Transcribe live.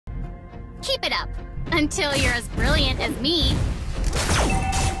Keep it up until you're as brilliant as me.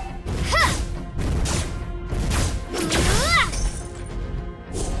 Huh.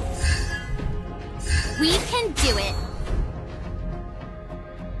 We can do it.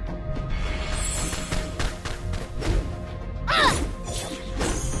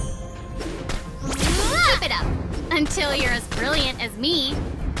 Keep it up until you're as brilliant as me.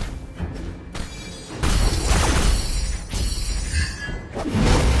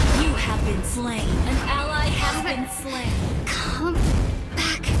 You have been slain. An ally has been slain. Come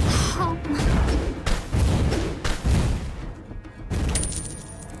back home.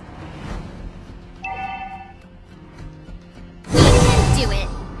 Do it.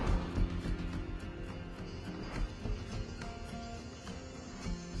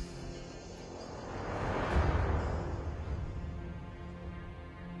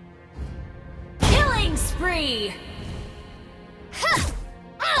 Killing spree.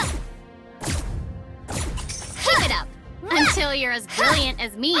 Keep it up until you're as brilliant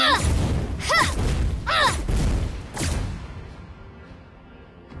as me.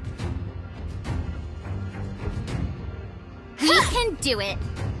 We can do it.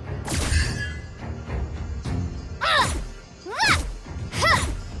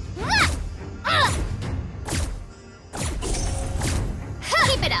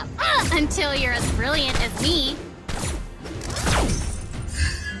 Keep it up until you're as brilliant as me.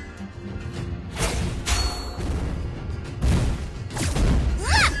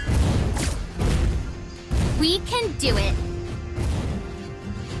 We can do it.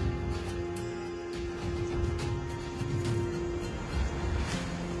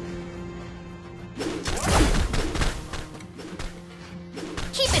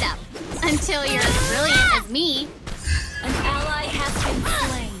 Keep it up until you're as brilliant as me. An ally has been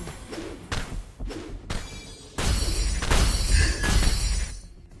slain.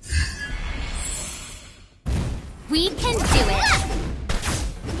 We can do it.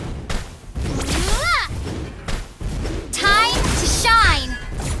 Time to shine.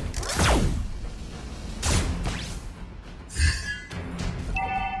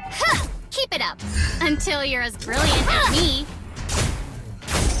 Keep it up until you're as brilliant as me.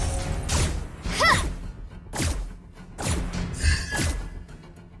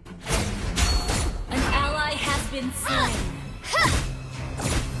 An ally has been slain.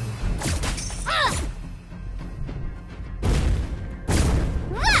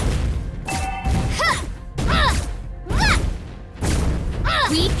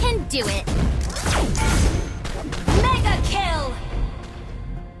 We can do it. Mega kill.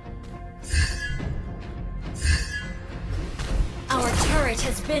 Our turret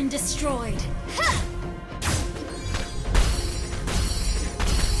has been destroyed.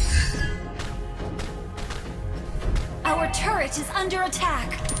 Our turret is under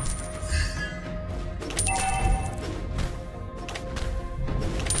attack.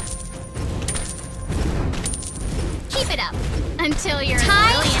 Keep it up until you're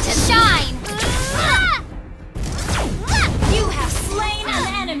Time as brilliant to as shine. me. You have slain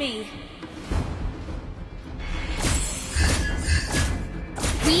an enemy.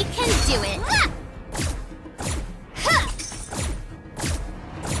 We can do it.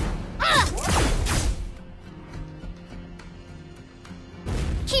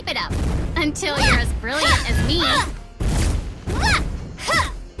 Keep it up until you're as brilliant as me.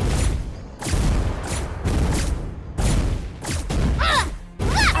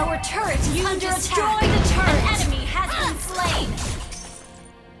 Our turret is under attack. The turret. An enemy has been slain.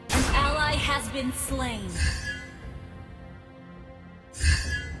 An ally has been slain.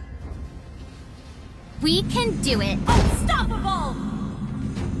 We can do it. Unstoppable!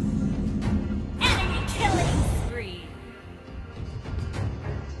 Enemy killing spree.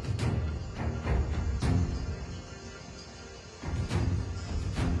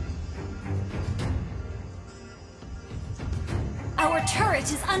 Our turret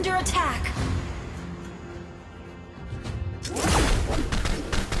is under attack.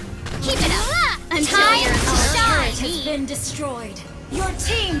 Keep it up until Time you're as Our brilliant turret as has me. been destroyed. Your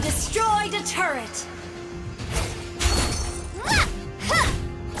team destroyed a turret.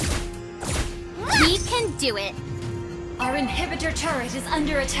 We can do it. Our inhibitor turret is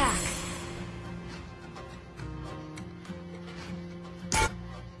under attack.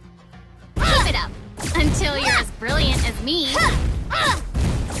 Keep it up until you're as brilliant as me.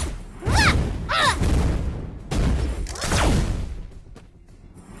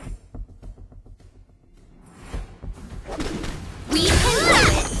 We can do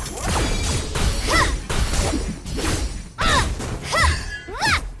it.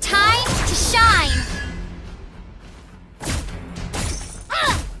 Time to shine.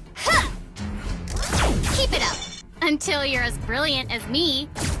 Until you're as brilliant as me.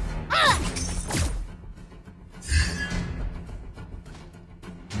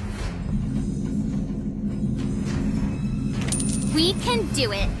 We can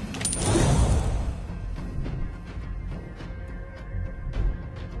do it.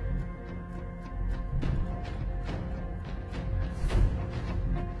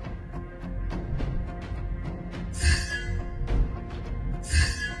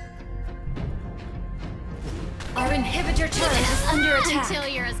 Our inhibitor turret is under attack. Until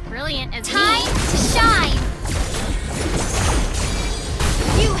you're as brilliant as Time me. to shine!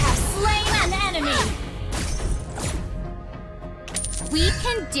 You have slain an enemy! We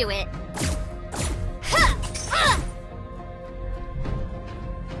can do it.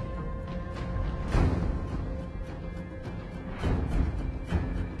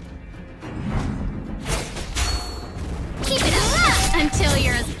 Keep it up until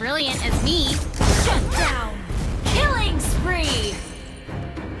you're as brilliant as me. Shut down! Killing spree!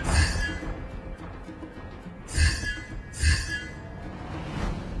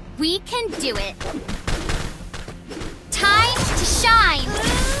 We can do it. Time to shine.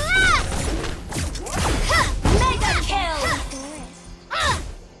 Mega kill!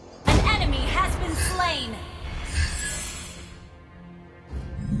 An enemy has been slain!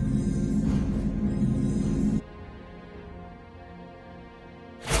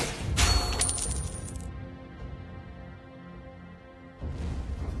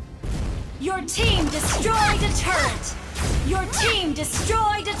 Your team destroyed a turret! Your team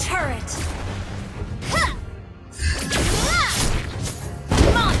destroyed a turret!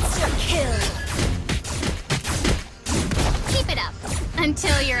 Monster kill! Keep it up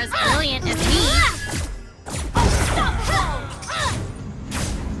until you're as brilliant as me. Unstoppable!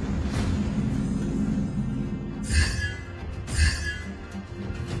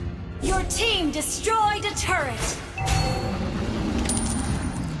 Your team destroyed a turret!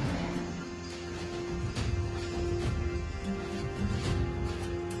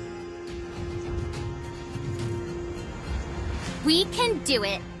 We can do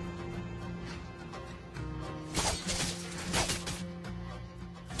it.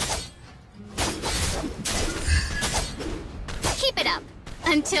 Keep it up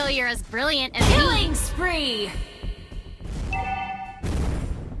until you're as brilliant as Killing me. spree!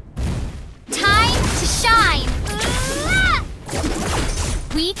 Time to shine.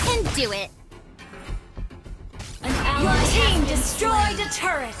 We can do it. Your team destroyed a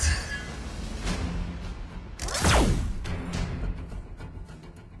turret!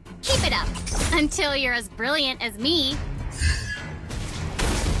 Keep it up until you're as brilliant as me.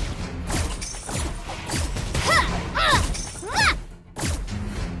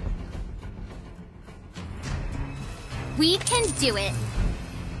 We can do it.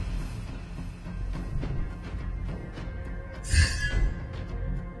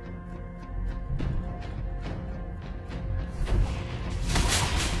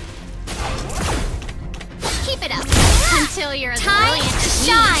 Keep it up until you're as brilliant as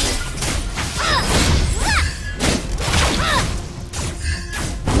me.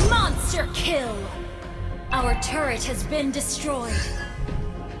 Monster kill! Our turret has been destroyed.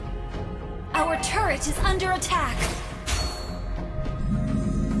 Our turret is under attack.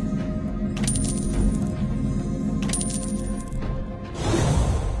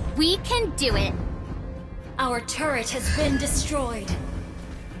 We can do it. Our turret has been destroyed.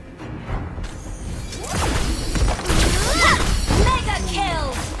 Mega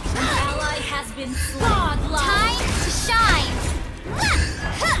kill! An ally has been slain. Godlike! Time to shine.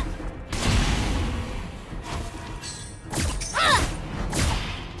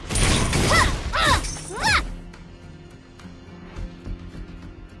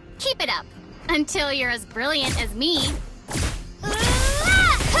 Keep it up until you're as brilliant as me.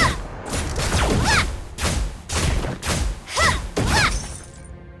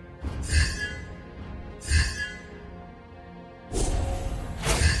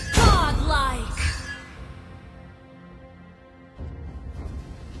 Godlike!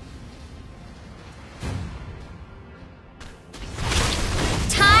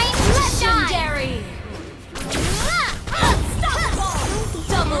 Time to shine. Legendary! Unstoppable!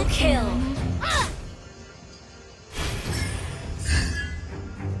 Double kill!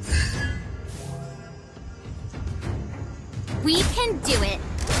 We can do it.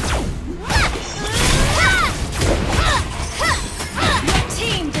 Your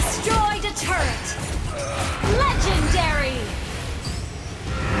team destroyed a turret! Legendary!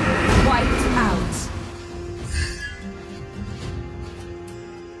 Wiped out!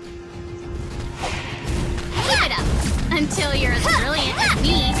 Keep it up until you're as brilliant as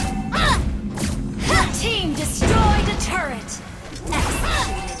me.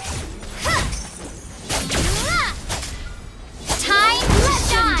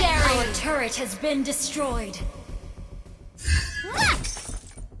 turret has been destroyed.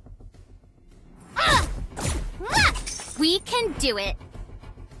 We can do it.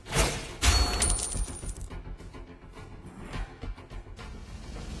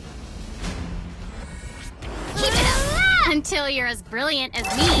 Keep it up until you're as brilliant as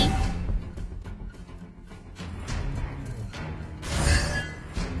me.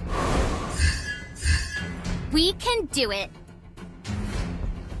 We can do it.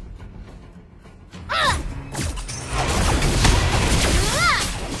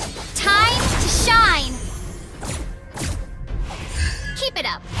 Time to shine. Keep it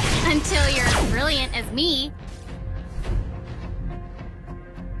up until you're as brilliant as me.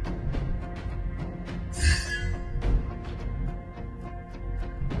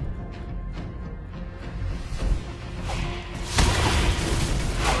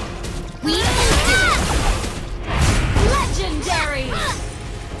 We can do it. Legendary!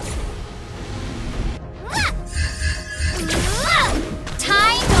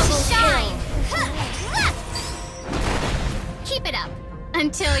 Time to shine. Keep it up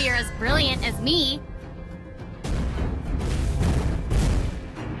until you're as brilliant as me.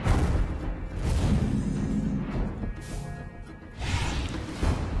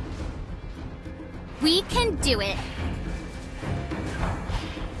 We can do it.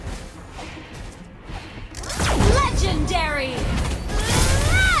 Legendary!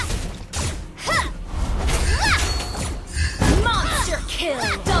 Monster kill!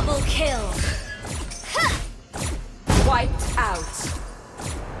 Double kill! Wiped out.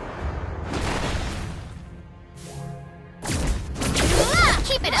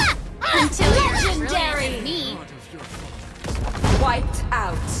 Keep it up until you're as brilliant Legendary! as me. Wiped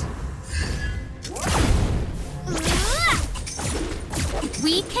out.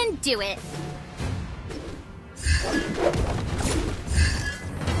 We can do it.